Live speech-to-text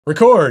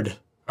Record.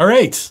 All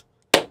right.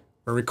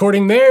 We're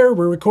recording there.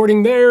 We're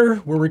recording there.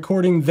 We're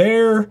recording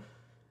there.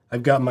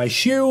 I've got my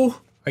shoe.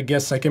 I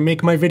guess I can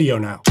make my video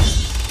now.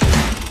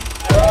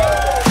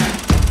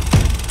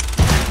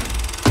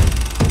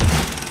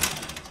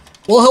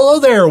 Well, hello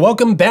there.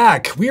 Welcome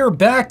back. We are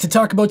back to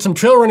talk about some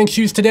trail running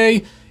shoes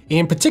today.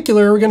 In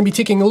particular, we're going to be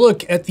taking a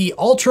look at the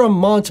Altra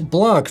Mont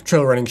Blanc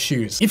trail running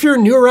shoes. If you're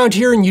new around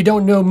here and you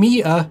don't know me,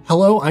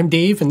 hello, I'm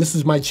Dave, and this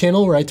is my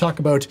channel where I talk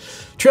about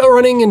trail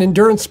running and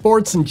endurance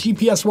sports and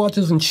GPS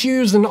watches and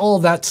shoes and all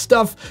that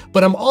stuff.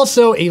 But I'm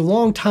also a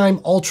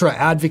longtime Altra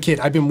advocate.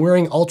 I've been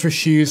wearing Altra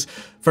shoes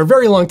for a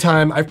very long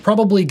time. I've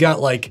probably got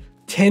like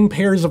 10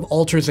 pairs of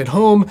Altras at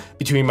home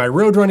between my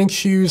road running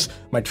shoes,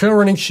 my trail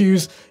running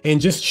shoes, and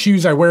just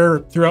shoes I wear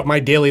throughout my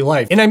daily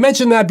life. And I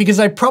mention that because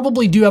I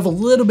probably do have a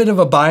little bit of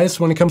a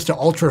bias when it comes to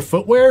Altra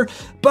footwear,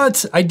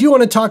 but I do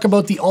want to talk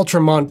about the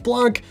Altra Mont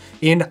Blanc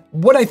and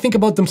what I think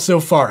about them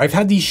so far. I've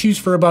had these shoes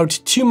for about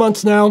 2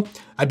 months now.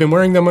 I've been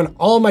wearing them on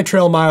all my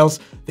trail miles.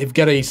 They've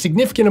got a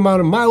significant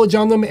amount of mileage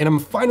on them, and I'm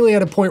finally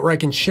at a point where I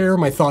can share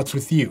my thoughts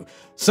with you.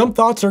 Some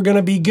thoughts are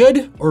gonna be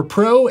good or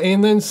pro,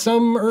 and then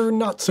some are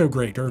not so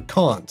great or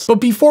cons.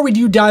 But before we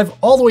do dive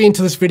all the way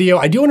into this video,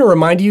 I do wanna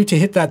remind you to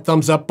hit that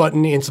thumbs up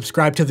button and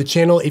subscribe to the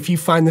channel if you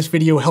find this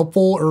video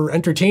helpful or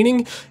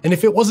entertaining. And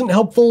if it wasn't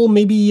helpful,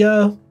 maybe,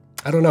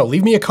 I don't know,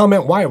 leave me a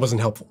comment why it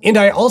wasn't helpful. And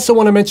I also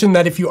want to mention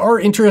that if you are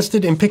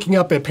interested in picking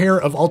up a pair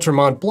of Altra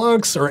Mont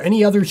Blancs or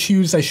any other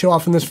shoes I show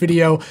off in this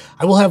video,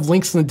 I will have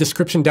links in the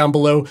description down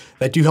below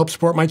that do help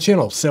support my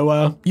channel,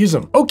 so use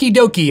them. Okie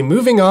dokie,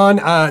 moving on.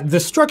 The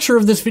structure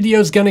of this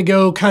video is gonna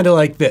go kind of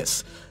like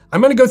this. I'm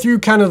gonna go through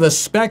kind of the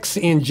specs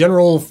and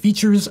general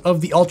features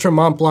of the Altra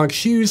Mont Blanc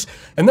shoes,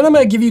 and then I'm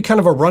gonna give you kind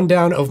of a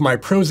rundown of my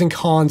pros and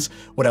cons,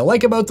 what I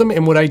like about them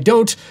and what I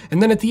don't,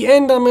 and then at the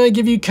end I'm gonna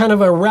give you kind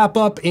of a wrap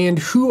up and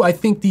who I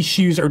think these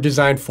shoes are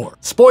designed for.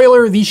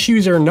 Spoiler, these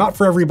shoes are not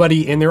for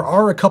everybody, and there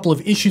are a couple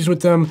of issues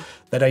with them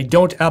that I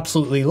don't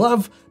absolutely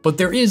love, but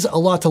there is a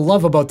lot to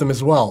love about them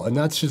as well, and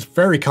that's just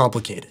very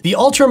complicated. The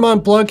Altra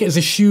Mont Blanc is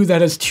a shoe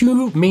that has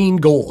two main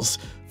goals.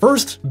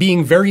 First,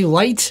 being very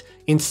light,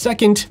 and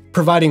second,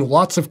 providing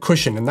lots of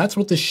cushion, and that's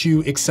what the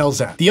shoe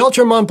excels at. The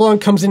Altra Mont Blanc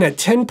comes in at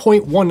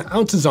 10.1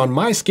 ounces on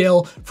my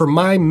scale for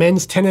my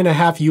men's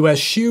 10.5 US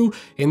shoe,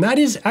 and that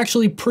is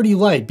actually pretty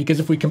light, because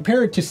if we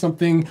compare it to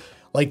something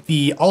like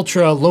the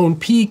Altra Lone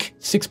Peak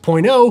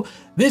 6.0,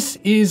 this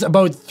is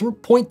about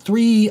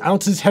 0.3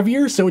 ounces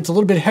heavier, so it's a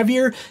little bit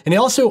heavier, and it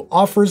also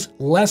offers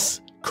less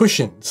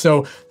cushion.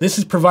 So this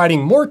is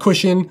providing more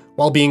cushion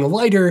while being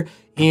lighter,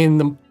 and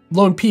the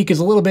Lone Peak is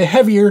a little bit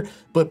heavier,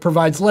 but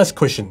provides less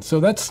cushion.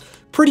 So that's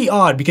pretty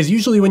odd because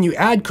usually when you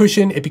add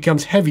cushion, it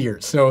becomes heavier.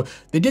 So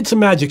they did some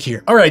magic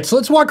here. All right, so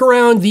let's walk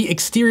around the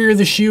exterior of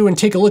the shoe and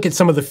take a look at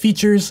some of the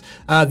features.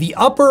 The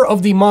upper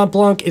of the Mont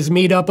Blanc is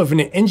made up of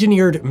an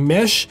engineered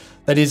mesh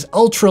that is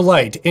ultra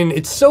light. And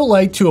it's so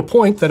light to a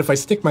point that if I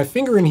stick my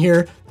finger in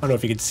here, I don't know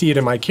if you can see it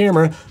in my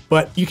camera,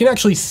 but you can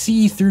actually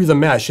see through the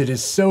mesh. It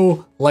is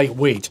so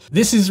lightweight.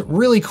 This is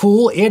really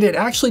cool, and it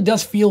actually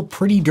does feel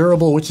pretty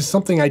durable, which is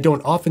something I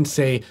don't often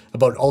say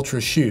about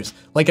Altra shoes.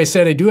 Like I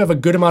said, I do have a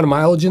good amount of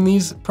mileage in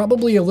these,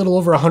 probably a little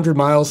over 100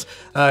 miles,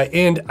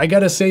 and I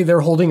gotta say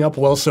they're holding up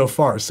well so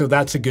far, so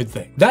that's a good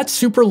thing. That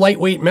super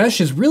lightweight mesh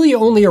is really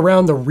only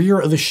around the rear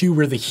of the shoe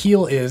where the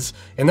heel is,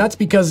 and that's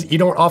because you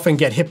don't often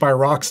get hit by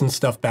rocks and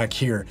stuff back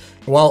here.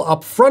 While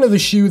up front of the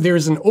shoe,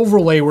 there's an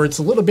overlay where it's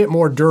a little bit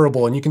more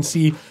durable, and you can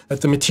see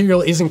that the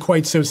material isn't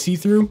quite so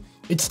see-through.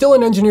 It's still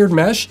an engineered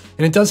mesh,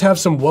 and it does have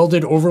some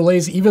welded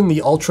overlays. Even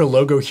the Altra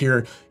logo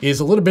here is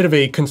a little bit of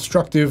a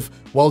constructive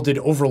welded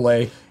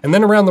overlay. And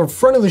then around the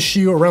front of the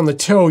shoe, around the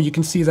toe, you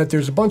can see that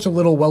there's a bunch of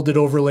little welded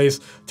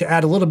overlays to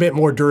add a little bit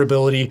more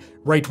durability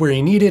right where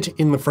you need it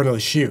in the front of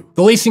the shoe.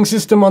 The lacing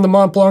system on the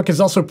Mont Blanc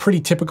is also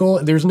pretty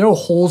typical. There's no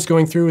holes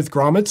going through with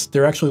grommets.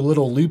 They're actually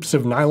little loops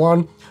of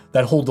nylon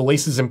that hold the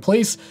laces in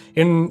place,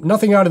 and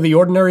nothing out of the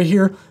ordinary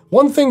here.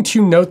 One thing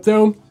to note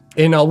though,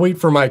 and I'll wait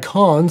for my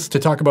cons to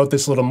talk about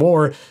this a little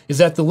more, is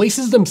that the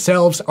laces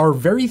themselves are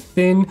very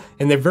thin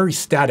and they're very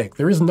static.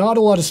 There is not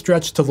a lot of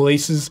stretch to the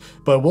laces,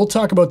 but we'll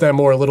talk about that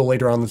more a little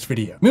later on in this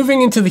video.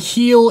 Moving into the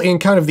heel and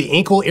kind of the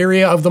ankle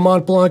area of the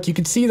Mont Blanc, you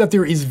can see that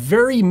there is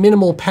very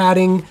minimal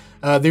padding.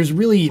 There's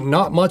really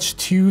not much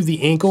to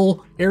the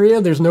ankle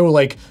area. There's no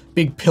like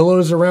big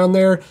pillows around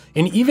there.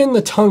 And even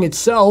the tongue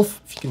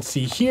itself, if you can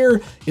see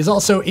here, is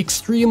also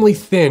extremely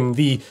thin.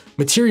 The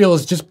material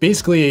is just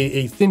basically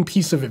a thin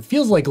piece of, it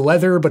feels like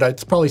leather, but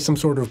it's probably some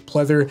sort of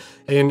pleather.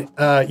 And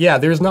yeah,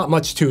 there's not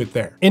much to it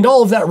there. And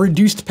all of that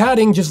reduced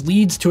padding just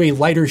leads to a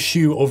lighter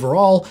shoe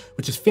overall,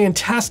 which is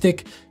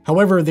fantastic.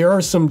 However, there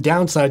are some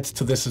downsides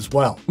to this as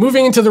well.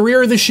 Moving into the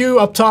rear of the shoe,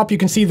 up top, you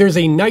can see there's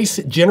a nice,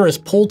 generous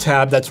pull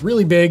tab that's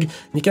really big.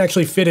 You can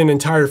actually fit an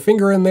entire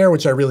finger in there,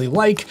 which I really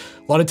like.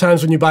 A lot of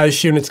times when you buy a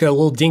shoe and it's got a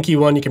little dinky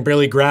one you can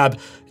barely grab,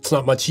 it's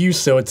not much use,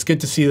 so it's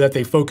good to see that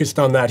they focused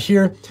on that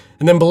here.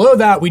 And then below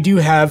that, we do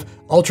have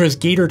Altra's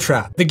Gator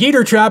Trap. The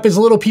Gator Trap is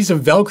a little piece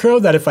of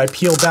Velcro that if I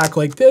peel back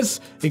like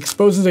this, it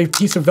exposes a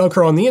piece of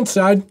Velcro on the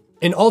inside.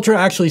 And Altra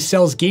actually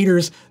sells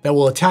gaiters that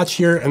will attach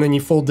here, and then you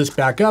fold this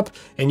back up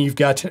and you've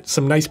got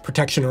some nice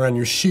protection around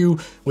your shoe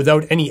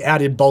without any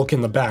added bulk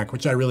in the back,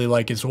 which I really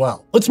like as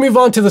well. Let's move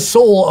on to the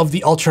sole of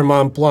the Altra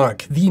Mont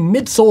Blanc. The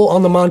midsole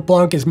on the Mont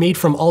Blanc is made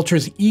from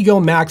Altra's Ego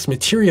Max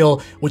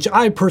material, which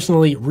I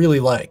personally really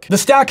like. The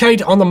stack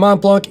height on the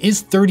Mont Blanc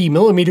is 30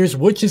 millimeters,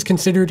 which is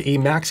considered a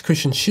max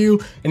cushion shoe,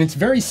 and it's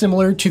very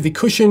similar to the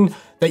cushion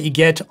that you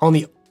get on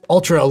the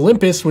Altra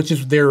Olympus, which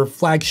is their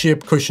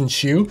flagship cushion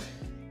shoe.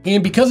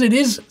 And because it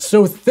is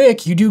so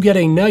thick, you do get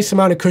a nice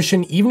amount of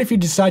cushion, even if you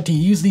decide to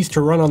use these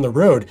to run on the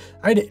road.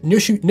 I had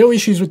no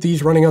issues with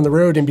these running on the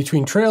road in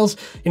between trails.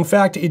 In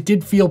fact, it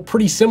did feel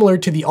pretty similar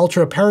to the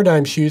Altra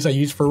Paradigm shoes I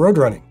use for road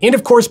running. And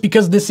of course,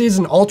 because this is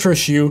an Altra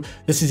shoe,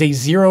 this is a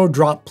zero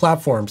drop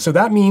platform. So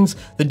that means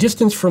the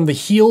distance from the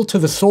heel to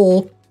the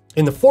sole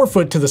and the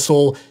forefoot to the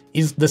sole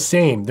is the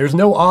same. There's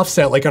no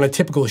offset like on a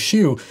typical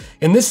shoe,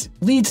 and this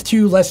leads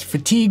to less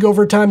fatigue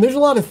over time. There's a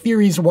lot of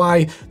theories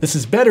why this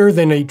is better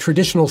than a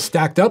traditional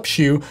stacked up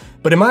shoe,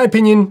 but in my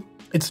opinion,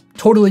 it's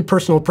totally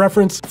personal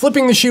preference.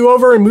 Flipping the shoe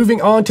over and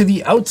moving on to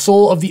the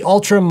outsole of the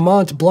Altra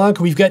Mont Blanc,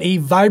 we've got a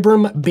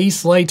Vibram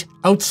Baselite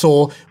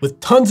outsole with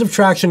tons of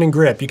traction and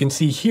grip. You can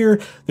see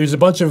here, there's a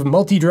bunch of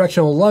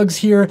multi-directional lugs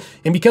here,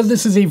 and because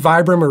this is a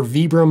Vibram or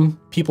Vibram,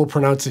 people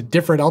pronounce it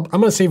different. I'm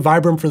gonna say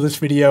Vibram for this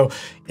video.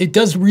 It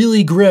does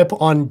really grip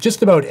on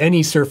just about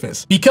any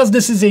surface. Because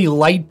this is a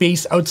light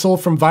base outsole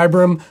from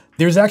Vibram,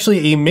 there's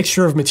actually a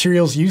mixture of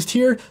materials used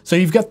here. So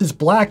you've got this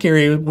black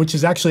area, which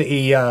is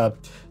actually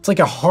it's like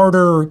a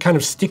harder, kind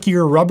of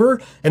stickier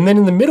rubber. And then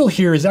in the middle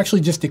here is actually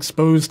just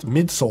exposed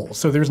midsole.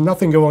 So there's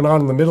nothing going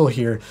on in the middle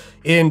here.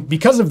 And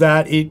because of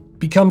that, it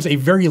becomes a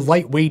very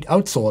lightweight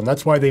outsole. And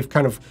that's why they've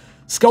kind of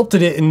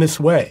sculpted it in this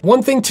way.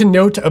 One thing to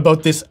note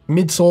about this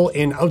midsole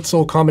and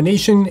outsole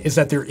combination is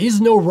that there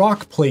is no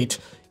rock plate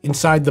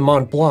inside the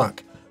Mont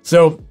Blanc.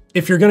 So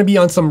if you're gonna be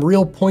on some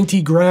real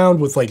pointy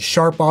ground with like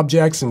sharp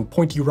objects and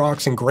pointy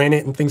rocks and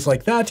granite and things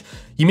like that,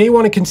 you may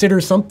wanna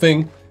consider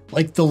something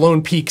like the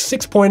Lone Peak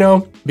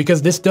 6.0,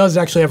 because this does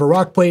actually have a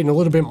rock plate and a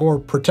little bit more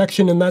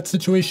protection in that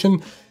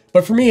situation.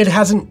 But for me, it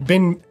hasn't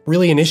been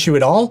really an issue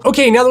at all.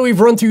 Okay, now that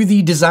we've run through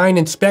the design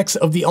and specs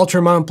of the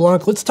Altra Mont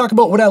Blanc, let's talk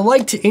about what I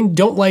liked and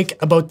don't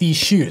like about these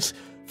shoes.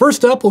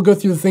 First up, we'll go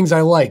through the things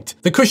I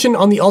liked. The cushion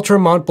on the Altra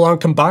Mont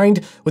Blanc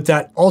combined with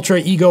that Altra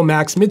Ego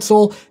Max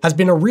midsole has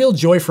been a real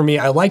joy for me.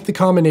 I like the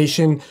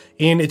combination,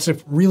 and it's a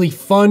really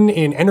fun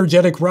and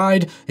energetic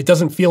ride. It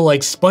doesn't feel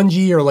like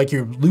spongy or like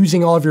you're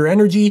losing all of your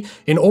energy,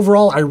 and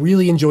overall, I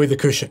really enjoy the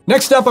cushion.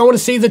 Next up, I want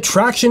to say the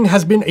traction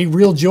has been a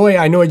real joy.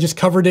 I know I just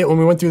covered it when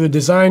we went through the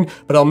design,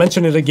 but I'll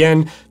mention it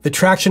again. The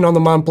traction on the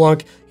Mont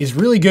Blanc is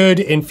really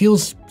good and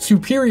feels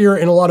superior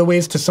in a lot of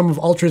ways to some of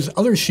Altra's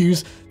other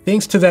shoes,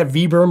 thanks to that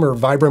Vibram or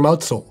Vibram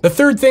outsole. The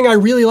third thing I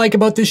really like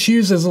about this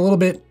shoes is a little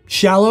bit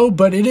shallow,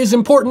 but it is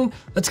important.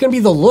 That's gonna be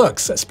the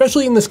looks,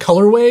 especially in this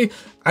colorway.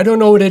 I don't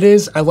know what it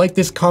is. I like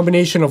this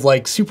combination of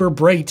like super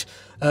bright,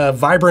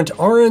 vibrant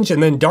orange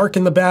and then dark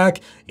in the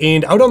back.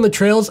 And out on the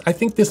trails, I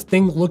think this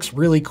thing looks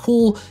really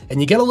cool, and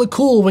you gotta look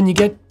cool when you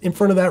get in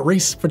front of that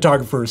race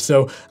photographer.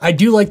 So I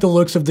do like the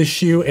looks of this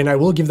shoe, and I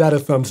will give that a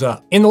thumbs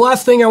up. And the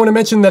last thing I wanna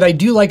mention that I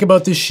do like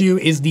about this shoe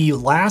is the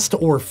last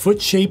or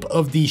foot shape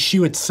of the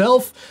shoe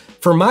itself.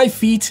 For my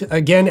feet,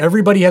 again,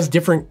 everybody has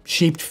different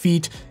shaped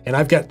feet, and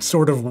I've got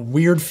sort of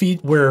weird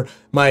feet where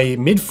my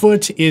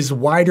midfoot is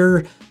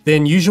wider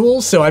than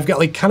usual. So I've got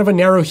like kind of a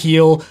narrow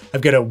heel,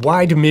 I've got a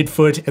wide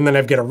midfoot, and then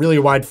I've got a really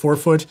wide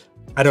forefoot.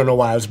 I don't know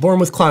why, I was born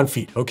with clown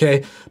feet,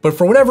 okay? But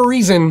for whatever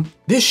reason,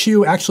 this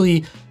shoe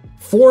actually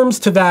forms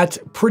to that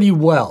pretty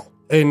well.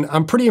 And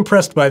I'm pretty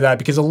impressed by that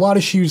because a lot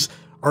of shoes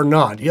are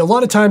not. A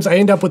lot of times I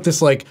end up with this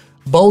like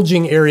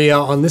bulging area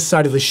on this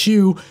side of the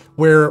shoe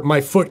where my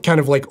foot kind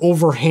of like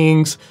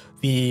overhangs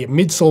the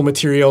midsole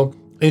material.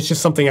 It's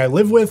just something I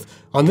live with.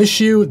 On this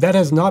shoe, that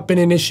has not been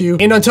an issue.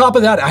 And on top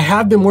of that, I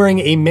have been wearing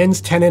a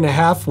men's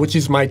 10.5, which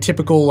is my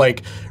typical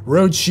like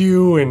road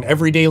shoe and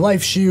everyday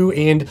life shoe,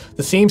 and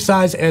the same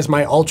size as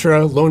my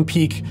Altra Lone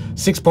Peak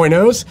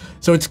 6.0s.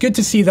 So it's good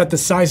to see that the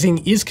sizing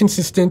is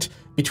consistent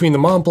between the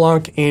Mont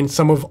Blanc and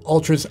some of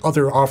Altra's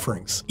other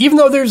offerings. Even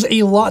though there's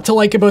a lot to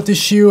like about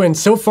this shoe, and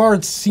so far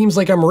it seems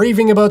like I'm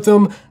raving about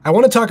them, I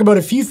want to talk about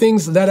a few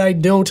things that I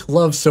don't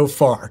love so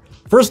far.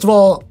 First of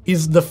all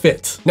is the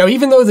fit. Now,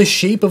 even though the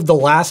shape of the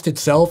last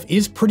itself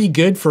is pretty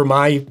good for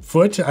my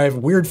foot, I have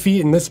weird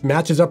feet and this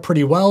matches up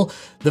pretty well,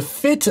 the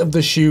fit of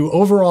the shoe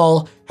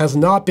overall has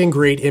not been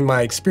great in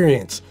my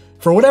experience.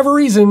 For whatever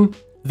reason,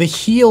 the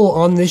heel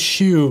on this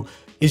shoe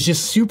is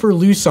just super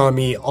loose on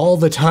me all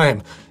the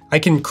time. I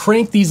can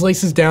crank these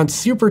laces down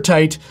super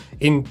tight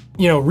and,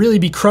 you know, really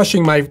be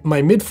crushing my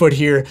midfoot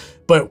here,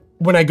 but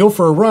when I go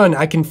for a run,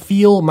 I can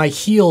feel my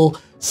heel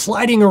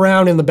sliding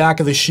around in the back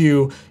of the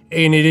shoe,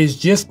 and it is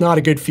just not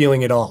a good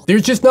feeling at all.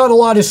 There's just not a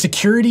lot of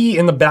security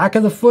in the back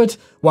of the foot,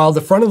 while the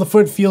front of the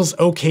foot feels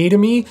okay to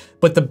me,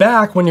 but the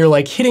back, when you're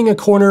like hitting a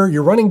corner,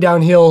 you're running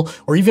downhill,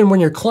 or even when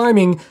you're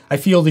climbing, I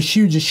feel the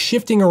shoe just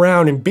shifting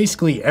around in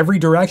basically every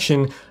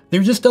direction.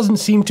 there just doesn't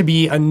seem to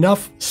be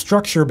enough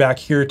structure back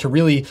here to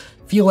really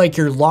feel like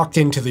you're locked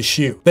into the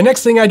shoe. The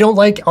next thing I don't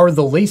like are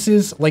the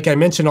laces. Like I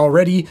mentioned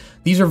already,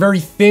 these are very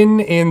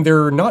thin and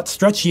they're not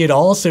stretchy at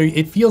all, so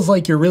it feels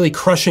like you're really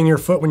crushing your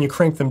foot when you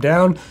crank them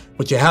down,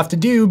 which you have to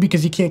do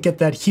because you can't get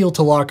that heel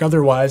to lock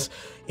otherwise.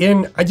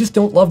 And I just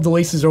don't love the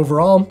laces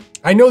overall.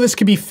 I know this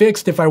could be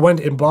fixed if I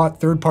went and bought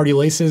third-party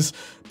laces,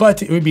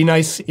 but it would be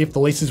nice if the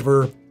laces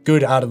were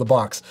good out of the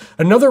box.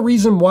 Another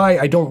reason why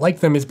I don't like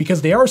them is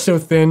because they are so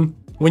thin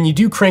when you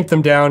do crank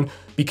them down,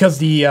 because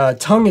the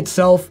tongue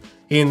itself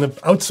and the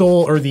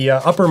outsole or the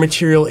upper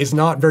material is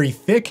not very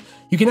thick.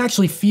 You can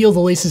actually feel the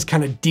laces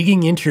kind of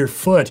digging into your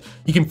foot.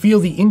 You can feel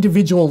the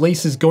individual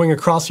laces going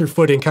across your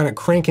foot and kind of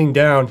cranking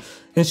down.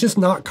 And it's just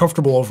not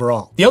comfortable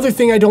overall. The other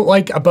thing I don't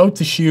like about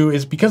the shoe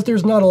is because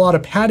there's not a lot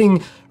of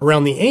padding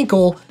around the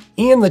ankle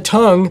and the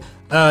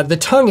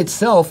tongue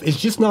itself is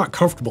just not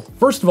comfortable.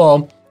 First of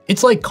all,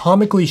 it's like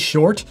comically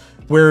short,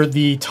 where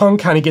the tongue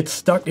kind of gets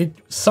stuck. It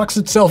sucks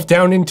itself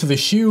down into the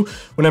shoe.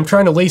 When I'm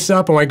trying to lace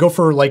up and when I go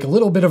for like a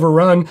little bit of a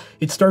run,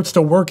 it starts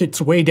to work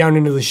its way down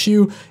into the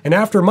shoe. And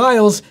after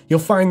miles, you'll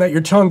find that your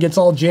tongue gets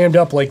all jammed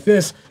up like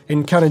this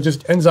and kind of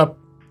just ends up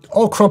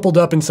all crumpled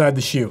up inside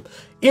the shoe.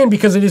 And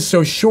because it is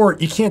so short,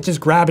 you can't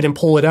just grab it and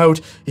pull it out.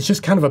 It's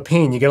just kind of a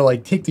pain. You gotta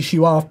like take the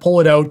shoe off,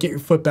 pull it out, get your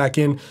foot back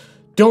in.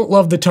 Don't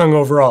love the tongue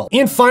overall.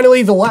 And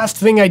finally, the last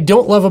thing I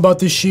don't love about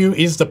this shoe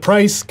is the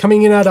price,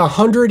 coming in at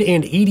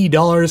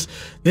 $180.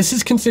 This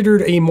is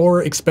considered a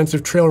more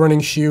expensive trail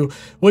running shoe,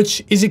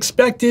 which is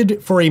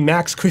expected for a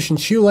max cushion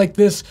shoe like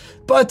this.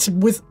 But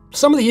with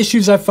some of the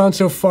issues I've found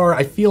so far,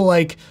 I feel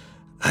like,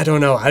 I don't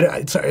know,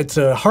 it's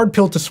a hard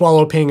pill to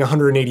swallow paying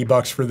 180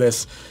 bucks for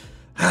this.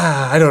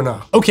 I don't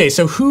know. Okay,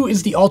 so who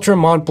is the Altra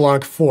Mont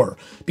Blanc for?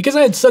 Because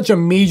I had such a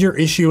major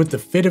issue with the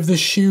fit of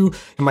this shoe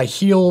and my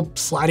heel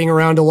sliding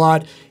around a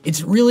lot,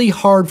 it's really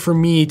hard for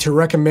me to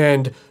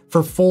recommend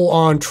for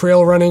full-on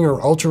trail running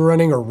or ultra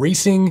running or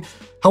racing.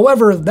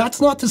 However, that's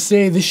not to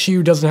say this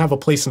shoe doesn't have a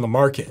place in the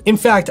market. In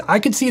fact, I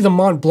could see the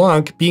Mont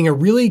Blanc being a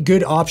really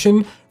good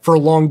option for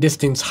long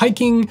distance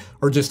hiking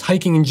or just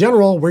hiking in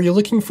general, where you're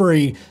looking for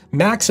a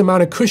max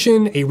amount of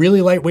cushion, a really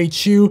lightweight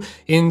shoe,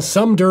 and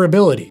some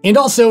durability. And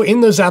also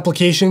in those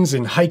applications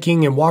in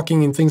hiking and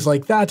walking and things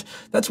like that,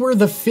 that's where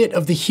the fit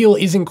of the heel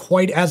isn't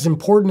quite as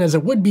important as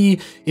it would be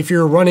if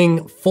you're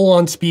running full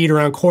on speed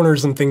around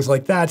corners and things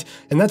like that.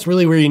 And that's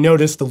really where you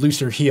notice the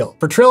looser heel.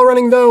 For trail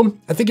running though,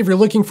 I think if you're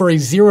looking for a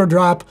zero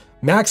drop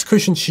max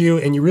cushion shoe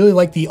and you really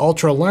like the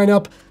Altra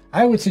lineup,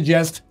 I would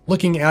suggest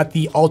looking at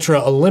the Altra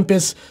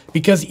Olympus,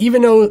 because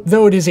even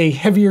though it is a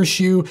heavier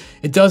shoe,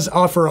 it does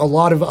offer a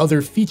lot of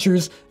other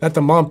features that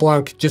the Mont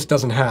Blanc just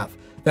doesn't have.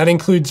 That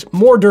includes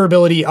more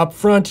durability up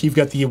front. You've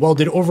got the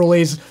welded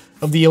overlays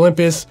of the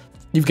Olympus.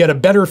 You've got a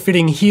better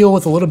fitting heel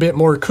with a little bit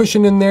more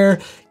cushion in there,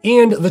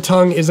 and the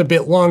tongue is a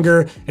bit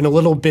longer and a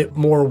little bit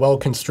more well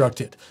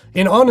constructed.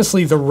 And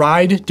honestly, the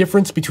ride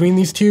difference between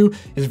these two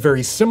is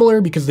very similar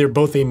because they're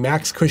both a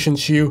max cushion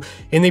shoe,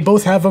 and they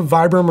both have a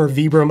Vibram or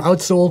Vibram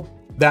outsole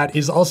that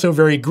is also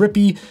very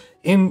grippy.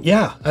 And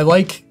yeah, I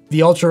like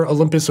the Altra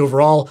Olympus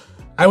overall.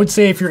 I would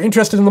say if you're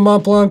interested in the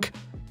Mont Blanc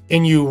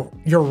and you're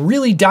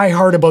really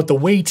diehard about the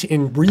weight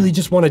and really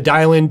just want to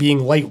dial in being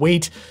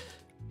lightweight,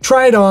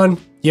 try it on.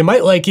 You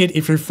might like it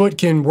if your foot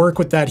can work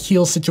with that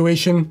heel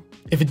situation.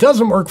 If it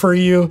doesn't work for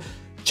you,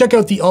 check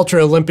out the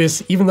Altra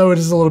Olympus. Even though it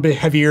is a little bit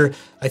heavier,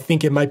 I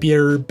think it might be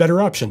a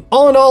better option.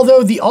 All in all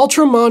though, the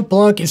Altra Mont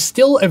Blanc is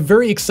still a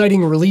very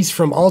exciting release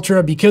from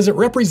Altra because it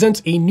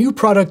represents a new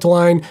product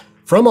line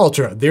from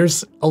Altra.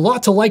 There's a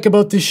lot to like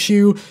about this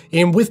shoe,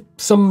 and with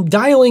some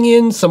dialing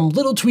in, some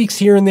little tweaks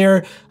here and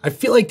there, I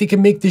feel like they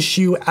can make this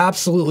shoe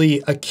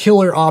absolutely a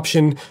killer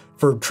option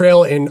for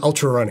trail and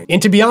ultra running.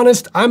 And to be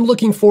honest, I'm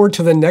looking forward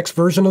to the next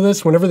version of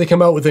this. Whenever they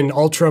come out with an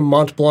Altra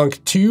Mont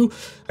Blanc 2,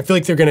 I feel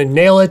like they're gonna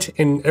nail it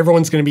and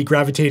everyone's gonna be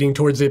gravitating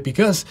towards it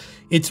because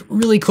it's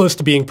really close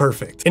to being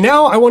perfect. And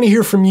now I wanna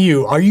hear from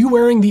you. Are you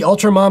wearing the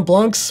Altra Mont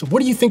Blancs?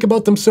 What do you think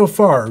about them so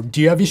far? Do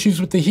you have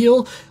issues with the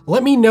heel?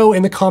 Let me know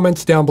in the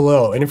comments down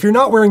below. And if you're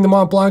not wearing the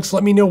Mont Blancs,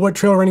 let me know what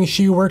trail running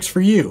shoe works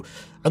for you.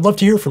 I'd love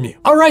to hear from you.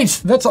 All right,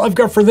 that's all I've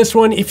got for this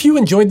one. If you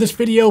enjoyed this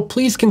video,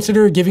 please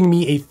consider giving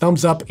me a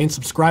thumbs up and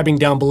subscribing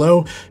down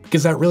below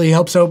because that really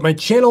helps out my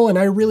channel and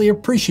I really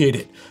appreciate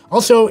it.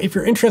 Also, if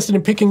you're interested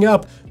in picking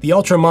up the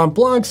Altra Mont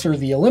Blancs or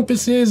the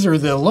Olympuses or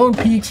the Lone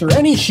Peaks or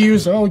any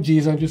shoes, oh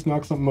geez, I just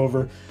knocked something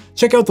over.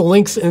 Check out the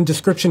links in the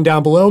description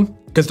down below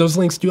because those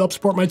links do help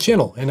support my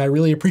channel and I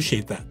really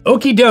appreciate that.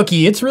 Okie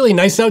dokie, it's really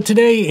nice out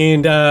today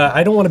and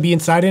I don't want to be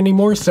inside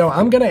anymore, so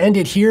I'm gonna end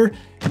it here.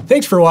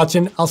 Thanks for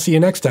watching. I'll see you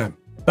next time.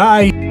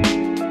 Bye.